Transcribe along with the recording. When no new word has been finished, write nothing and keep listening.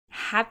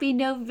Happy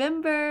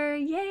November.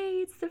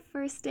 Yay, it's the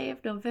first day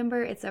of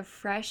November. It's a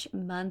fresh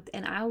month,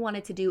 and I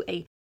wanted to do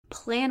a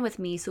plan with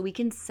me so we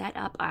can set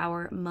up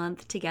our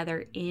month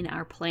together in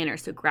our planner.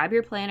 So grab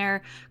your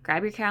planner,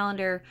 grab your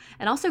calendar,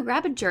 and also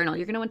grab a journal.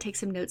 You're going to want to take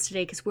some notes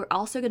today because we're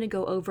also going to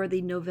go over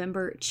the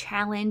November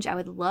challenge. I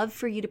would love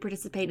for you to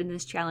participate in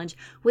this challenge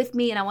with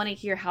me, and I want to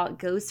hear how it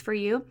goes for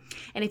you.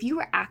 And if you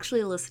were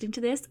actually listening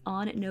to this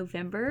on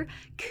November,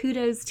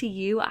 kudos to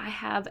you. I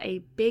have a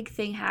big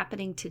thing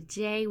happening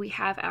today. We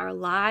have our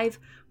live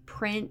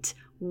print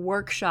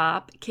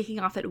workshop kicking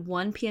off at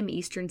 1 p.m.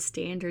 Eastern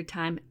Standard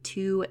Time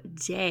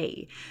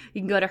today. You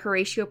can go to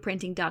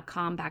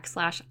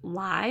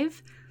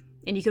HoratioPrinting.com/live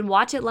and you can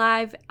watch it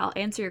live. I'll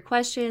answer your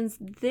questions.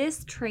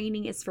 This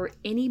training is for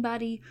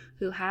anybody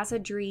who has a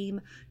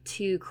dream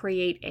to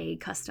create a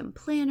custom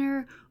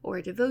planner or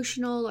a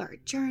devotional or a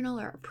journal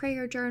or a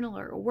prayer journal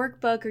or a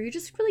workbook, or you're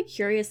just really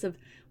curious of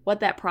what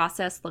that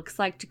process looks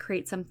like to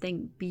create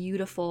something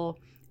beautiful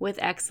with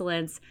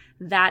excellence.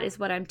 That is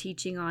what I'm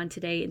teaching on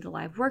today in the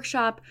live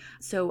workshop.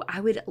 So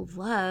I would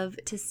love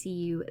to see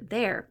you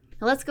there.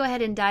 Now let's go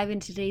ahead and dive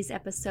into today's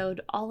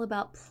episode all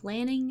about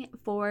planning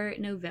for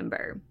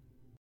November.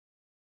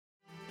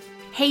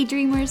 Hey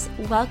dreamers,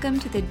 welcome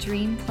to the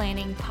Dream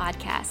Planning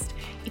Podcast.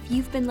 If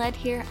you've been led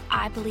here,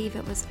 I believe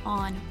it was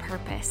on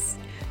purpose.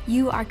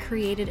 You are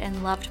created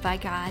and loved by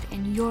God,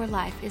 and your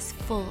life is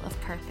full of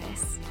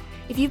purpose.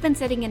 If you've been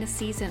sitting in a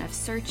season of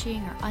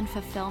searching or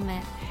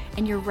unfulfillment,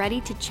 and you're ready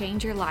to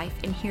change your life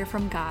and hear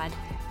from God,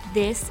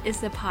 this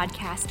is the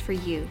podcast for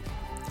you.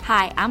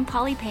 Hi, I'm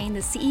Polly Payne,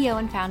 the CEO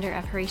and founder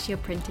of Horatio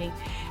Printing,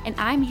 and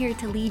I'm here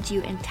to lead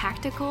you in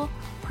tactical,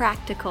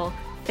 practical,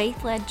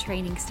 faith-led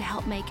trainings to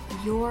help make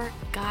your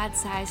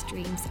God-sized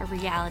dreams a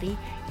reality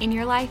in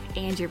your life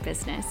and your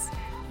business.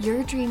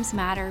 Your dreams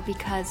matter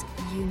because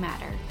you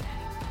matter.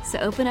 So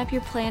open up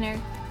your planner,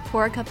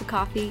 pour a cup of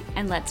coffee,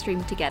 and let's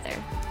dream together.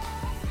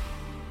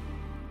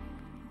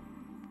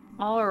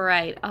 All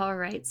right.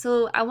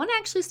 So I want to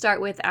actually start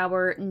with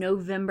our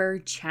November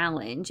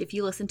challenge. If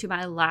you listen to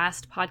my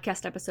last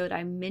podcast episode,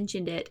 I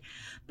mentioned it,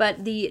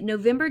 but the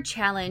November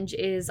challenge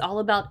is all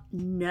about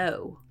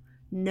no.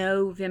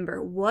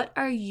 November. What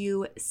are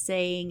you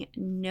saying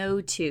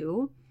no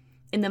to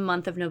in the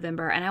month of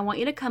November? And I want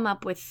you to come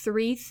up with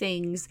 3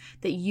 things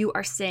that you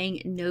are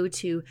saying no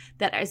to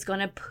that is going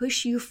to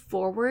push you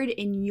forward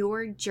in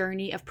your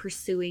journey of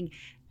pursuing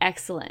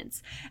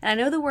excellence. And I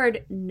know the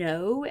word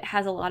no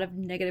has a lot of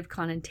negative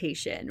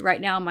connotation.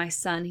 Right now, my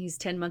son, he's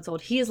 10 months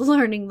old, he is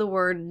learning the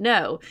word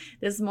no.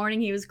 This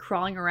morning, he was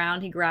crawling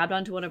around. He grabbed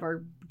onto one of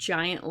our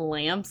giant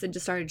lamps and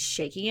just started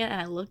shaking it.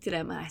 And I looked at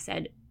him and I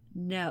said,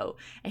 no.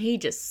 And he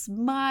just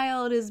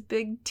smiled his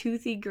big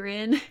toothy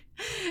grin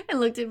and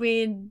looked at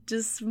me and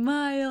just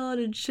smiled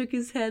and shook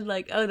his head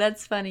like, oh,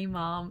 that's funny,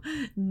 Mom.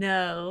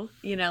 No.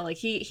 Like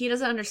he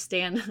doesn't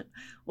understand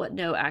what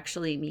no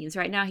actually means.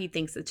 Right now, he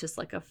thinks it's just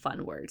like a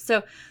fun word.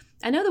 So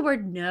I know the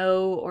word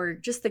no, or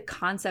just the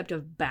concept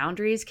of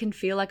boundaries, can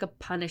feel like a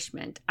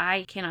punishment.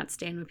 I cannot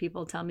stand when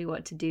people tell me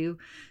what to do.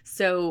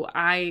 So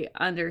I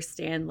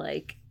understand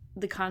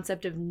the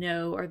concept of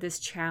no, or this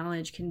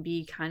challenge can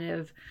be kind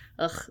of,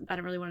 I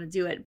don't really want to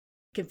do it. It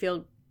can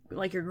feel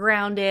like you're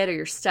grounded or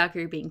you're stuck or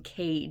you're being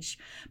caged.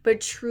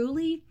 But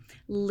truly,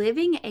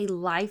 living a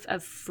life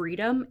of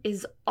freedom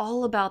is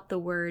all about the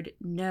word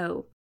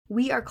no.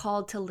 We are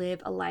called to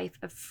live a life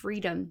of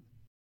freedom.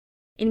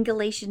 In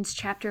Galatians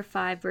chapter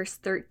 5, verse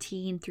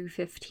 13 through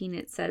 15,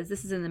 it says,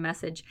 this is in the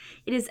Message,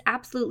 "It is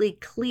absolutely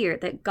clear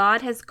that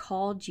God has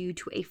called you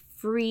to a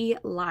free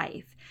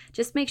life.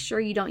 Just make sure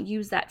you don't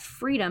use that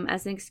freedom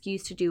as an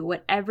excuse to do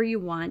whatever you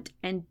want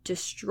and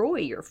destroy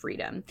your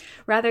freedom.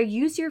 Rather,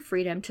 use your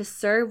freedom to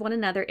serve one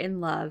another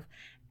in love.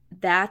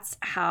 That's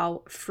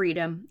how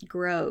freedom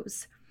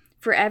grows."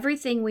 For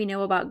everything we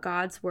know about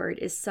God's word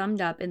is summed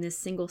up in this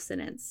single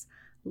sentence: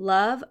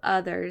 love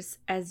others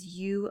as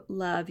you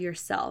love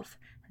yourself.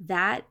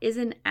 That is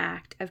an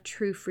act of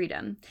true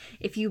freedom.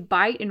 If you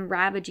bite and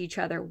ravage each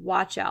other,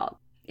 watch out.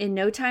 In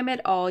no time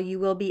at all, you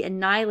will be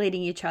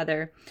annihilating each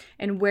other.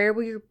 And where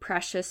will your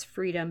precious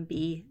freedom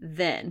be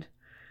then?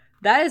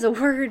 That is a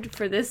word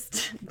for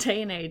this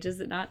day and age,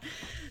 is it not?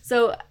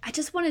 So I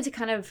just wanted to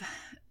kind of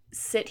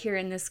sit here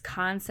in this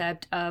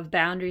concept of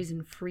boundaries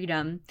and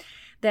freedom,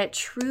 that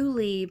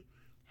truly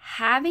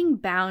having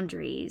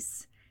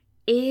boundaries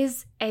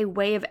is a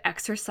way of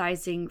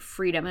exercising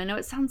freedom. I know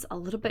it sounds a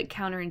little bit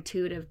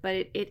counterintuitive,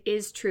 but it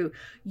is true.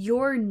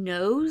 Your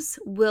no's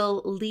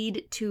will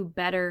lead to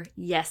better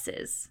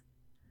yeses.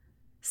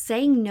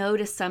 Saying no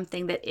to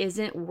something that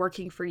isn't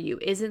working for you,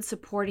 isn't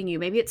supporting you.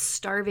 Maybe it's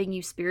starving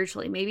you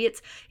spiritually. Maybe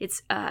it's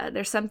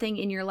there's something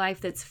in your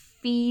life that's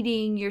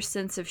feeding your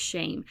sense of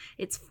shame.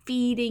 It's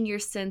feeding your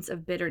sense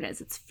of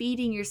bitterness. It's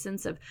feeding your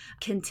sense of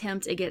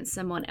contempt against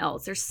someone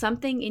else. There's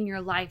something in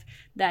your life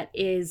that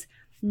is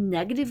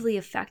negatively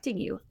affecting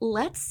you.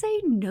 Let's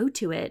say no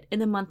to it in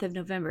the month of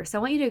November. So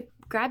I want you to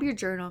grab your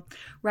journal,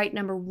 write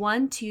number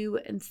 1, 2,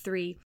 and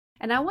 3.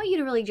 And I want you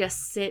to really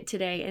just sit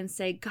today and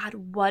say, God,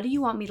 what do you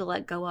want me to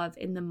let go of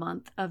in the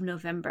month of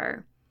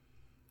November?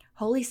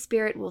 Holy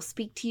Spirit will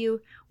speak to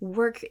you,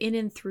 work in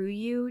and through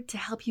you to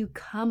help you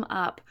come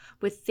up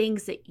with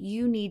things that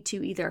you need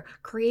to either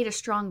create a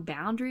strong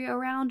boundary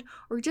around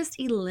or just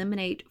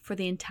eliminate for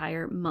the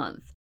entire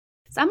month.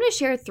 So I'm going to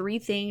share 3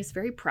 things,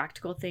 very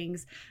practical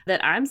things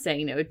that I'm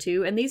saying no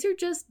to. And these are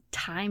just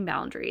time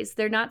boundaries.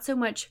 They're not so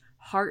much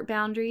heart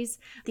boundaries.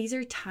 These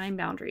are time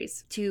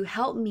boundaries to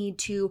help me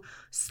to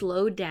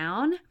slow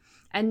down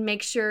and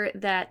make sure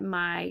that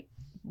my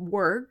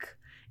work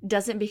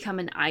doesn't become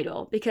an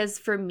idol. Because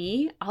for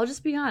me, I'll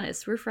just be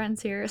honest, we're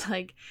friends here.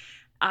 Like,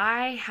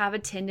 I have a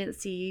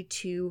tendency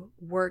to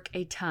work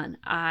a ton.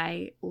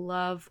 I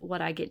love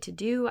what I get to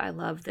do. I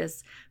love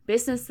this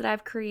business that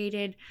I've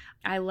created.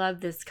 I love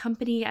this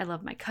company. I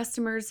love my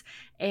customers.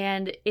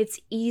 And it's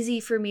easy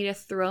for me to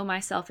throw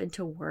myself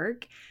into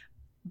work,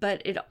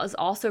 but it is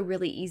also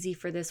really easy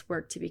for this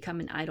work to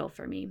become an idol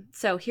for me.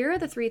 So here are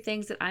the 3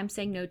 things that I'm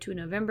saying no to in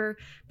November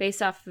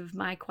based off of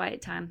my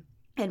quiet time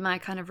and my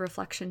kind of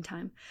reflection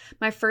time.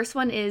 My first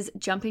one is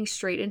jumping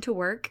straight into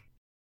work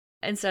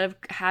instead of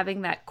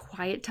having that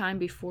quiet time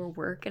before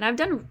work. And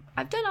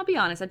I'll be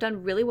honest, I've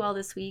done really well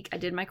this week. I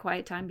did my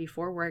quiet time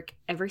before work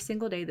every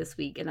single day this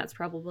week, and that's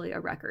probably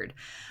a record.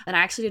 And I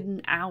actually did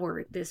an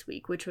hour this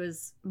week, which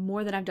was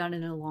more than I've done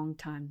in a long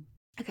time.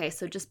 Okay,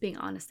 so just being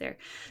honest there.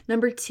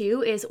 Number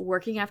 2 is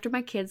working after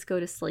my kids go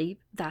to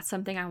sleep. That's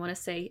something I want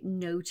to say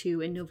no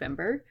to in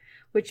November,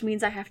 which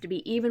means I have to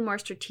be even more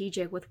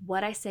strategic with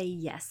what I say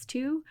yes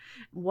to,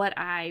 what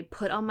I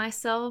put on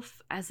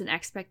myself as an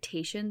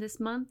expectation this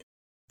month.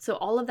 So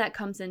all of that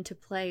comes into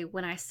play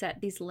when I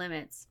set these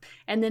limits.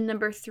 And then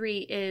number 3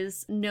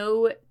 is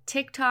no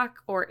TikTok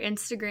or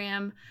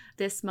Instagram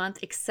this month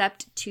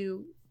except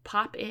to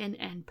pop in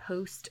and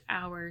post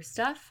our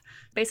stuff.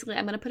 Basically,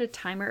 I'm going to put a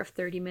timer of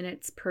 30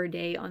 minutes per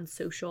day on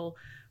social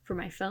for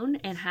my phone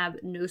and have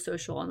no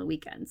social on the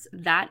weekends.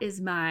 That is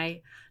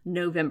my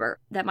November.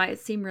 That might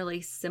seem really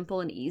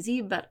simple and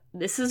easy, but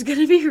this is going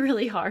to be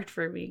really hard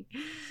for me.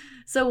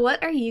 So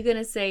what are you going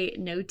to say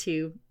no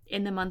to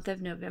in the month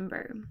of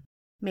November?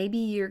 Maybe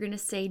you're going to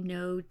say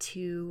no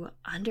to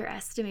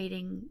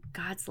underestimating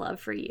God's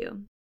love for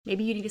you.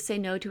 Maybe you need to say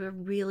no to a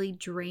really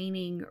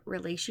draining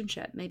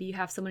relationship. Maybe you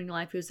have someone in your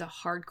life who's a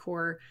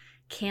hardcore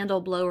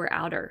candle blower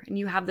outer, and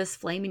you have this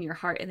flame in your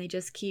heart and they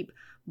just keep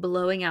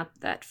blowing out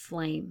that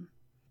flame.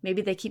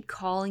 Maybe they keep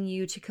calling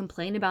you to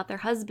complain about their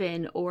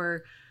husband,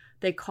 or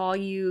they call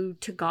you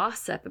to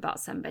gossip about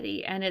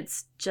somebody, and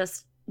it's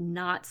just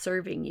not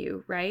serving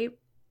you, right?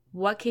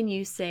 What can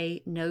you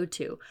say no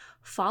to?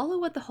 Follow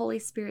what the Holy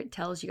Spirit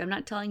tells you. I'm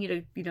not telling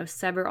you to,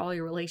 sever all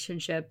your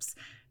relationships.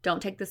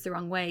 Don't take this the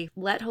wrong way.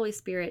 Let Holy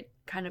Spirit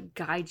kind of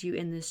guide you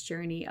in this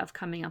journey of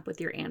coming up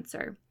with your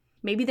answer.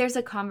 Maybe there's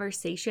a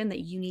conversation that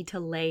you need to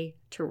lay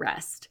to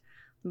rest.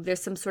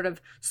 There's some sort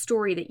of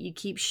story that you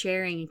keep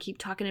sharing and keep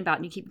talking about,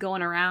 and you keep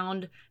going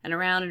around and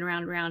around and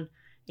around and around,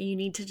 and you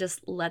need to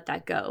just let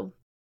that go.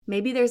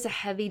 Maybe there's a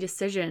heavy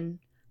decision,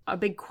 a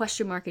big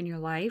question mark in your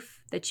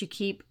life that you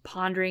keep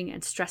pondering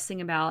and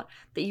stressing about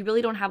that you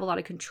really don't have a lot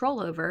of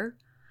control over,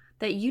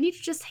 that you need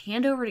to just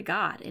hand over to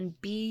God and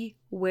be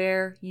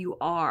where you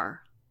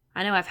are.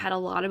 I know I've had a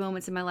lot of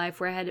moments in my life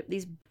where I had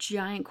these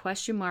giant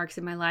question marks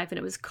in my life, and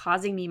it was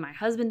causing me and my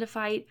husband to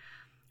fight,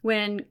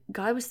 when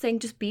God was saying,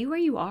 just be where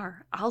you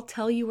are. I'll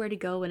tell you where to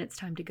go when it's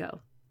time to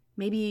go.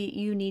 Maybe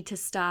you need to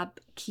stop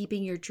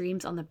keeping your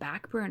dreams on the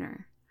back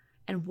burner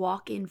and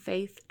walk in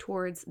faith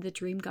towards the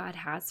dream God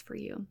has for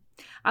you.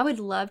 I would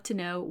love to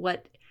know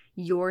what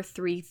your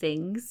 3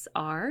 things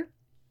are.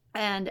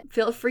 And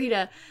feel free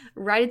to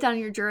write it down in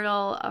your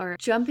journal or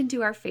jump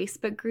into our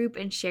Facebook group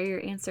and share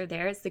your answer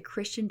there. It's the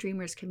Christian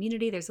Dreamers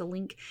Community. There's a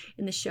link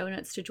in the show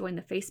notes to join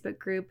the Facebook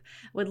group.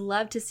 Would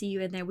love to see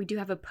you in there. We do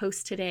have a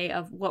post today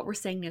of what we're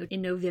saying no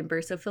in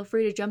November. So feel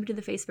free to jump into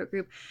the Facebook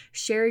group,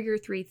 share your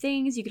 3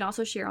 things. You can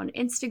also share on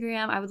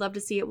Instagram. I would love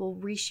to see it. We'll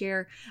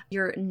reshare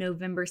your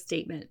November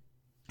statement.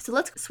 So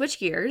let's switch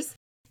gears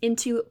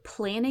into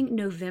planning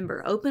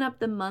November. Open up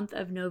the month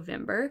of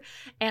November,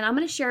 and I'm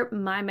going to share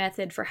my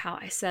method for how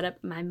I set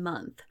up my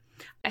month.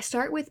 I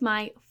start with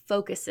my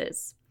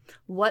focuses,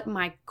 what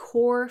my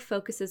core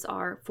focuses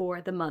are for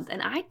the month.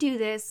 And I do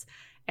this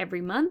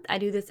every month, I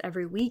do this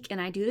every week, and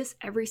I do this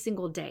every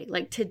single day.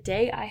 Like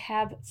today, I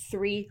have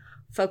 3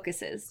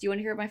 focuses. Do you want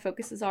to hear what my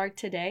focuses are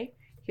today?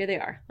 Here they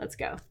are. Let's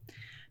go.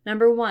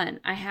 Number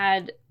 1, I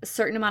had a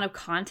certain amount of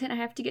content I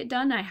have to get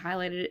done. I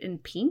highlighted it in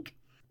pink.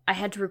 I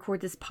had to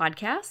record this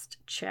podcast.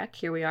 Check,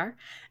 here we are.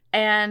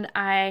 And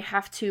I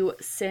have to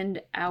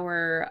send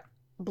our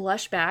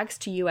blush bags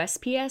to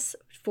USPS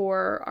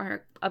for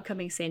our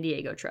upcoming San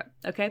Diego trip.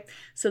 Okay,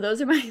 so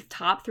those are my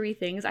top 3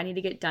 things I need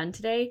to get done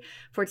today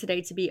for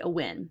today to be a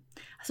win.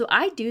 So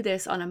I do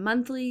this on a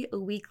monthly, a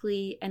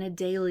weekly, and a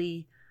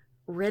daily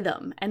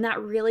rhythm. And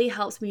that really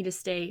helps me to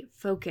stay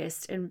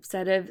focused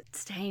instead of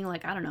staying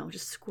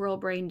just squirrel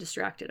brain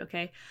distracted.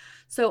 Okay,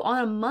 so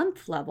on a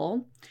month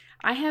level,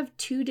 I have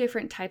 2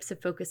 different types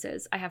of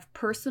focuses. I have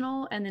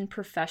personal and then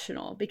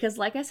professional, because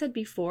like I said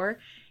before,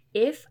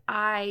 if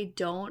I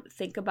don't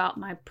think about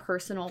my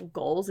personal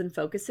goals and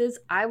focuses,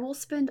 I will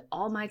spend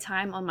all my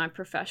time on my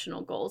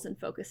professional goals and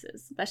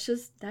focuses. That's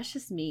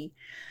just me.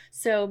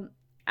 So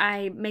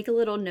I make a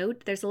little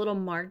note. There's a little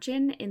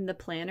margin in the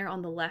planner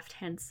on the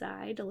left-hand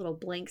side, a little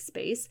blank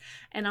space,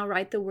 and I'll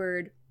write the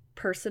word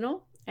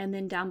personal. And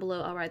then down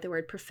below, I'll write the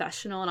word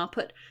professional, and I'll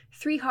put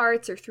 3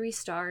 hearts or 3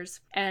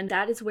 stars. And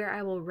that is where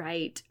I will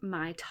write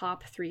my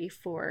top 3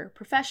 for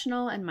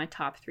professional and my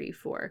top 3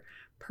 for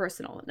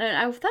personal. And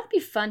I thought it'd be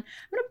fun.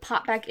 I'm going to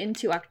pop back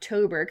into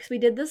October because we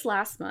did this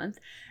last month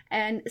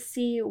and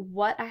see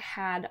what I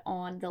had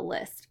on the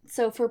list.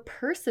 So for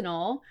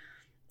personal,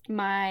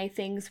 my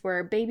things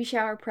were baby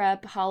shower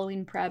prep,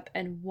 Halloween prep,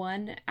 and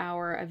 1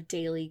 hour of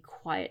daily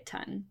quiet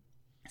time.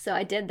 So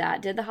I did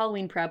the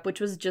Halloween prep, which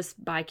was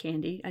just buy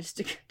candy. I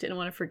just didn't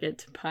want to forget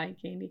to buy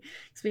candy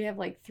because we have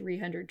like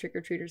 300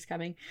 trick-or-treaters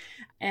coming.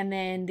 And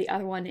then the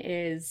other one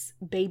is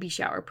baby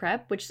shower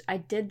prep, which I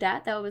did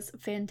that. That was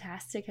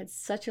fantastic. Had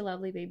such a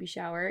lovely baby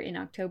shower in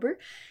October.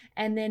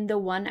 And then the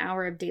 1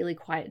 hour of daily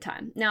quiet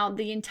time. Now,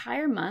 the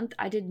entire month,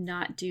 I did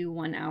not do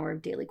 1 hour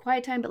of daily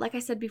quiet time. But like I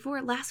said before,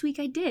 last week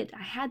I did.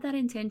 I had that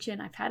intention.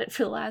 I've had it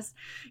for the last,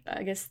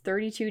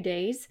 32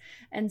 days.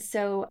 And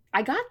so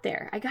I got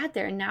there.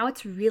 And now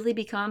it's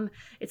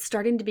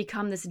starting to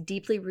become this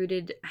deeply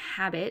rooted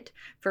habit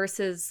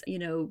versus,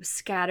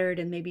 scattered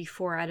and maybe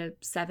 4 out of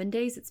 7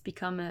 days. It's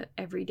become a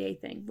everyday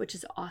thing, which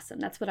is awesome.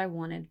 That's what I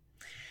wanted.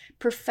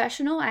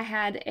 Professional, I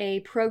had a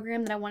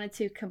program that I wanted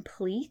to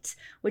complete,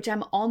 which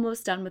I'm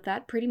almost done with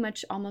that, pretty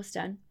much almost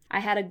done. I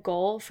had a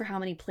goal for how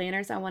many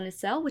planners I wanted to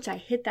sell, which I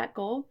hit that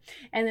goal.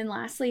 And then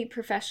lastly,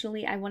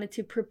 professionally, I wanted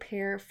to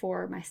prepare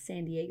for my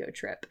San Diego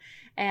trip.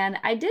 And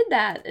I did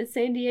that.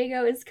 San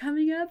Diego is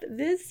coming up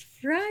this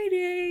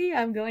Friday.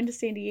 I'm going to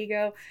San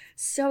Diego.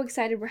 So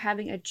excited. We're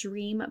having a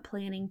dream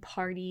planning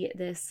party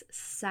this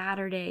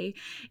Saturday.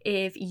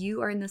 If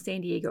you are in the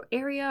San Diego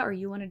area or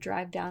you want to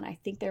drive down, I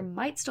think there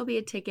might still be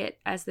a ticket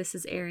as this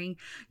is airing.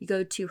 You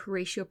go to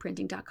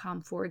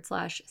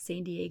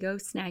HoratioPrinting.com/San Diego,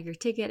 snag your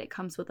ticket. It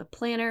comes with a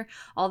planner.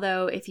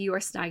 Although if you are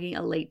snagging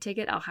a late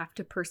ticket, I'll have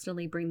to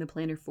personally bring the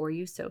planner for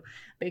you. So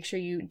make sure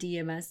you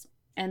DM us.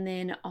 And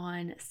then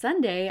on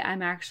Sunday,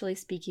 I'm actually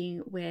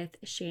speaking with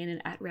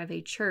Shannon at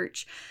Reve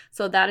Church.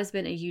 So that has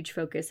been a huge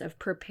focus of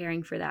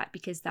preparing for that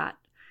because that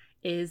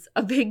is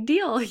a big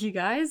deal, you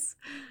guys.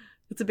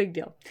 It's a big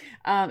deal.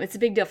 It's a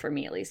big deal for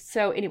me at least.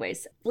 So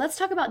anyways, let's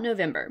talk about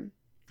November.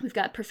 We've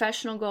got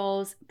professional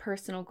goals,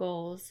 personal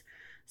goals.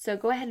 So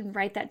go ahead and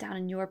write that down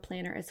in your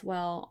planner as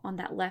well on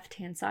that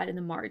left-hand side in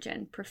the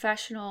margin,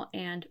 professional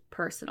and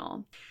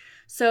personal.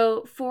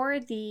 So for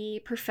the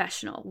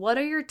professional, what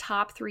are your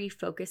top 3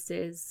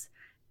 focuses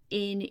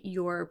in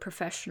your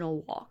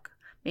professional walk?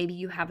 Maybe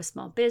you have a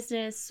small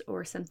business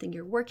or something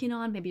you're working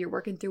on. Maybe you're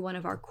working through one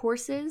of our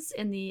courses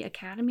in the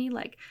academy,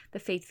 like the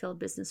Faith-Filled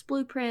Business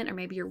Blueprint, or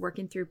maybe you're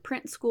working through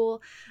print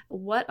school.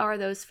 What are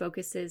those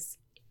focuses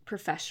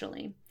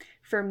professionally?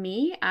 For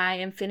me, I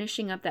am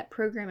finishing up that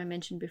program I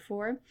mentioned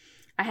before.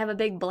 I have a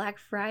big Black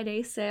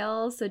Friday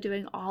sale, so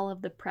doing all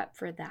of the prep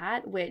for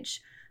that,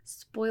 which,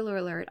 spoiler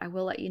alert, I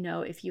will let you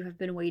know if you have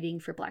been waiting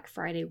for Black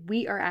Friday,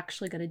 we are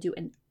actually going to do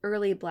an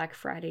early Black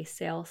Friday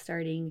sale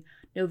starting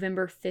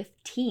November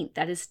 15th.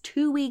 That is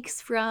 2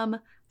 weeks from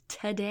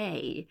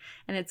today,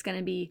 and it's going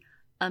to be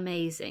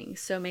amazing.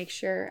 So make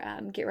sure,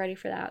 get ready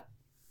for that.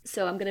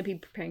 So I'm going to be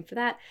preparing for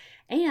that.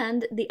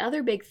 And the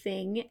other big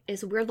thing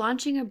is we're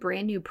launching a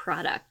brand new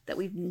product that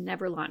we've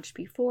never launched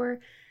before.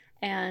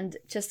 And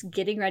just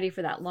getting ready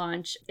for that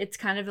launch, it's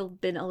kind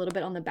of been a little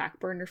bit on the back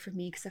burner for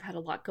me because I've had a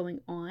lot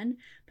going on.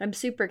 But I'm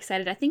super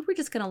excited. I think we're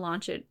just going to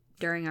launch it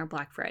during our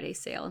Black Friday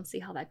sale and see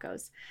how that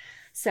goes.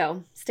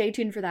 So stay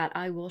tuned for that.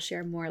 I will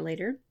share more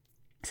later.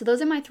 So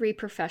those are my 3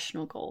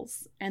 professional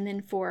goals. And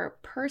then for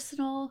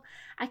personal,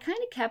 I kind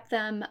of kept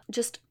them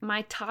just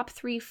my top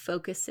 3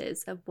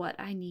 focuses of what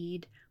I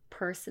need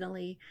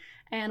personally.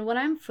 And what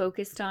I'm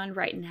focused on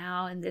right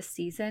now in this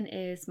season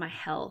is my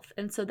health.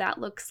 And so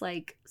that looks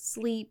like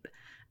sleep,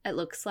 it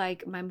looks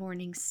like my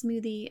morning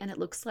smoothie, and it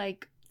looks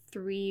like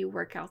 3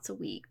 workouts a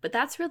week. But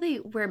that's really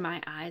where my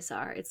eyes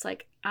are. It's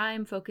like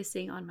I'm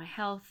focusing on my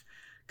health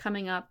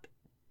coming up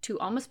to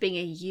almost being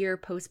a year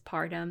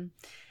postpartum.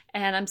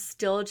 And I'm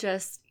still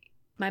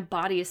my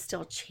body is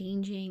still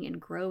changing and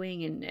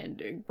growing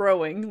and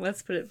growing,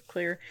 let's put it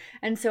clear.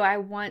 And so I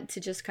want to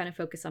just kind of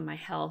focus on my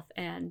health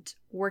and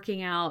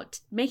working out,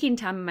 making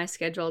time in my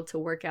schedule to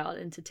work out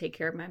and to take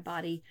care of my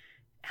body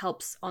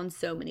helps on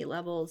so many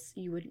levels.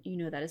 You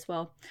know that as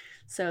well.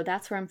 So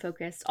that's where I'm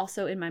focused.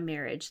 Also in my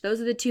marriage.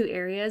 Those are the 2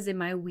 areas in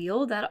my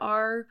wheel that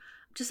are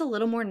just a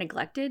little more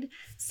neglected.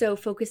 So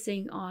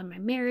focusing on my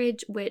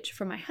marriage, which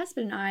for my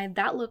husband and I,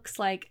 that looks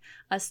like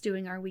us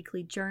doing our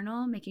weekly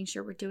journal, making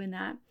sure we're doing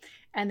that.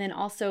 And then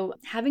also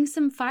having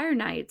some fire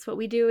nights. What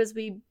we do is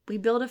we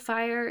build a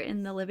fire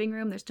in the living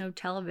room. There's no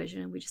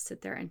television and we just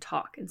sit there and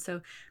talk. And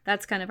so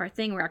that's kind of our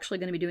thing. We're actually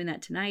going to be doing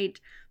that tonight.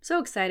 I'm so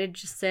excited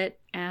to just sit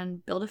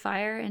and build a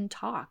fire and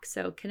talk.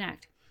 So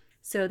connect.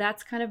 So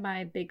that's kind of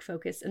my big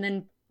focus. And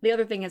then The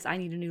other thing is I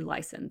need a new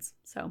license.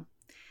 So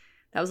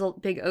that was a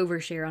big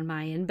overshare on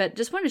my end, but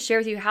just wanted to share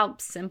with you how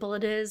simple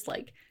it is.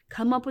 Like,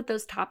 come up with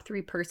those top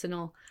 3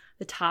 personal,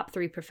 the top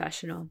 3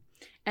 professional.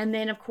 And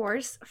then, of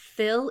course,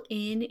 fill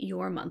in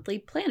your monthly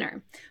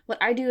planner.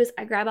 What I do is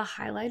I grab a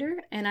highlighter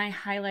and I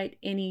highlight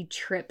any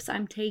trips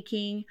I'm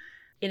taking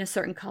in a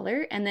certain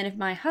color. And then if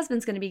my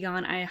husband's going to be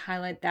gone, I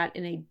highlight that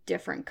in a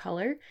different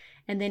color.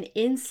 And then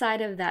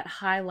inside of that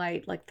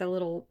highlight, like the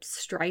little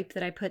stripe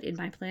that I put in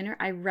my planner,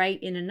 I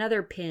write in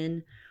another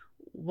pin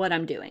what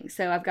I'm doing.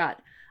 So I've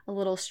got a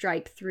little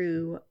stripe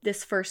through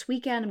this first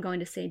weekend. I'm going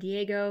to San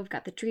Diego. I've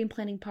got the dream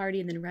planning party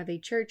and then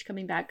Rev Church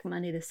coming back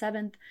Monday the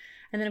 7th.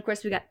 And then, of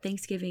course, we got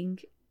Thanksgiving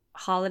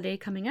holiday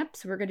coming up.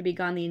 So we're going to be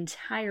gone the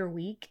entire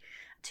week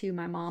to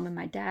my mom and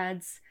my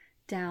dad's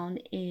down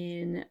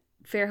in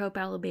Fairhope,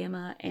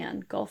 Alabama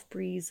and Gulf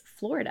Breeze,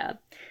 Florida.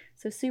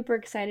 So super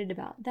excited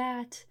about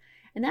that.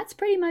 And that's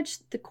pretty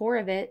much the core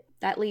of it.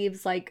 That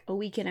leaves like a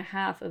week and a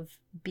half of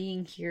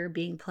being here,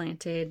 being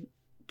planted,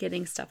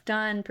 getting stuff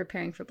done,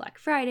 preparing for Black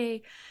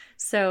Friday.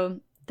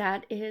 So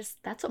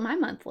that's what my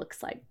month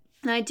looks like.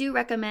 And I do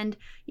recommend,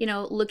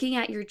 looking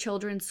at your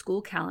children's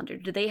school calendar.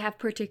 Do they have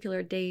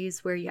particular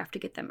days where you have to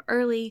get them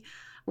early?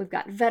 We've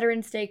got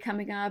Veterans Day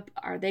coming up.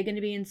 Are they going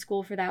to be in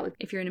school for that?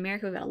 If you're in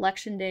America, we've got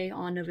Election Day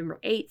on November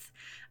 8th,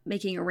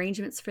 making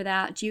arrangements for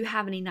that. Do you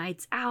have any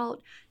nights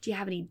out? Do you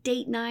have any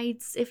date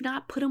nights? If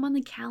not, put them on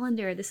the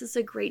calendar. This is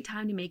a great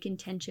time to make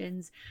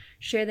intentions.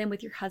 Share them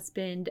with your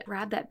husband.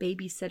 Grab that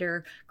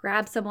babysitter.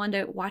 Grab someone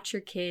to watch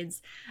your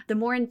kids. The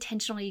more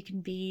intentional you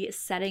can be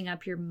setting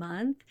up your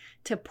month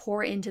to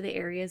pour into the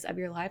areas of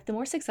your life, the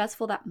more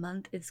successful that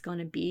month is going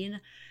to be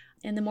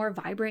and the more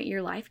vibrant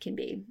your life can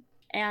be.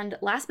 And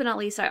last but not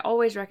least, I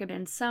always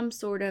recommend some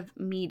sort of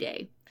me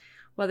day,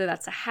 whether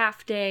that's a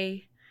half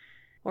day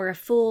or a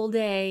full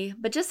day,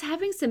 but just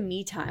having some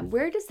me time.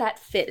 Where does that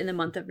fit in the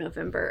month of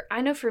November? I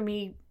know for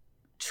me,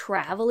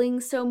 traveling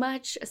so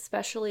much,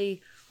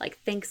 especially like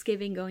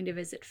Thanksgiving, going to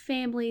visit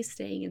family,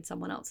 staying in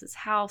someone else's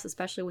house,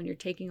 especially when you're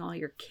taking all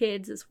your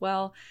kids as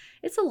well.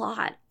 It's a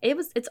lot.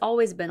 It's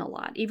always been a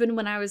lot. Even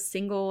when I was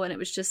single and it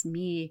was just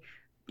me,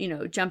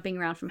 jumping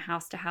around from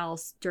house to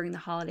house during the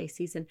holiday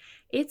season,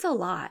 it's a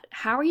lot.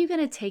 How are you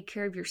going to take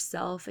care of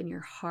yourself and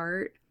your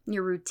heart,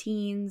 your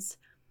routines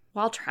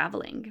while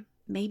traveling?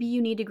 Maybe you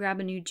need to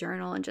grab a new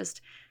journal and just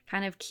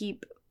kind of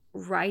keep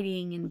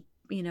writing and,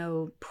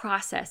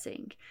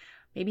 processing.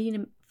 Maybe you need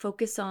to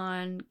focus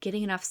on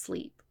getting enough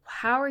sleep.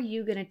 How are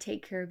you going to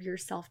take care of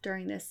yourself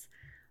during this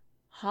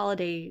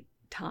holiday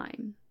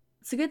time?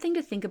 It's a good thing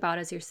to think about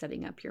as you're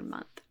setting up your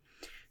month.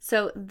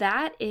 So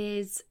that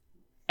is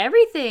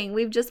everything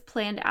we've just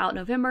planned out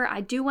November.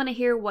 I do want to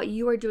hear what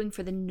you are doing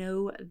for the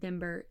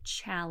November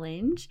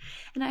challenge.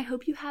 And I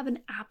hope you have an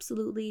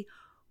absolutely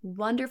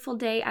wonderful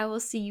day. I will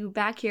see you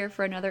back here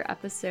for another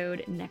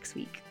episode next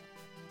week.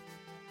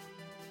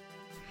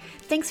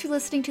 Thanks for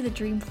listening to the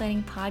Dream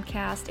Planning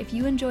Podcast. If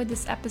you enjoyed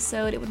this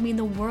episode, it would mean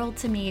the world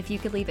to me if you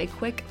could leave a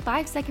quick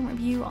 5-second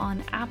review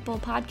on Apple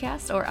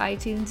Podcasts or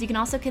iTunes. You can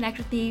also connect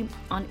with me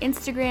on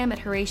Instagram at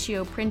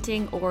Horatio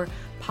Printing or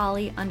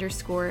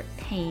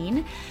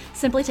Polly_Payne.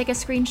 Simply take a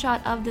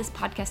screenshot of this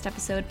podcast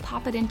episode,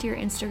 pop it into your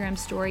Instagram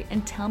story,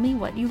 and tell me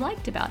what you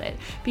liked about it.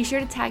 Be sure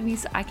to tag me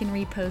so I can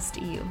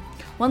repost you.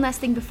 One last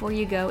thing before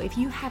you go, if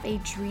you have a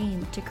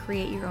dream to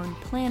create your own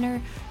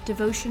planner,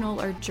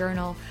 devotional, or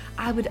journal,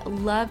 I would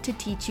love to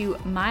teach you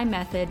my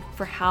method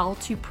for how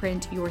to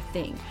print your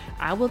thing.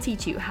 I will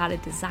teach you how to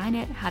design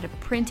it, how to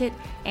print it,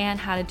 and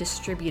how to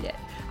distribute it.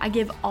 I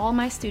give all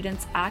my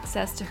students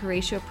access to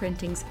Horatio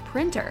Printing's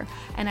printer,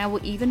 and I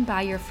will even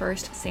buy your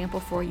first sample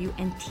for you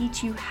and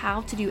teach you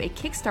how to do a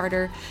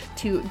Kickstarter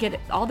to get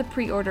all the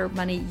pre-order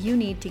money you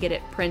need to get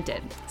it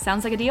printed.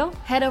 Sounds like a deal?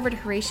 Head over to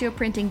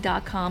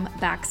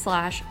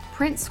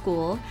HoratioPrinting.com/print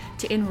school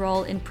to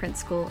enroll in print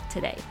school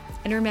today.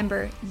 And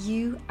remember,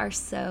 you are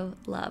so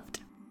loved.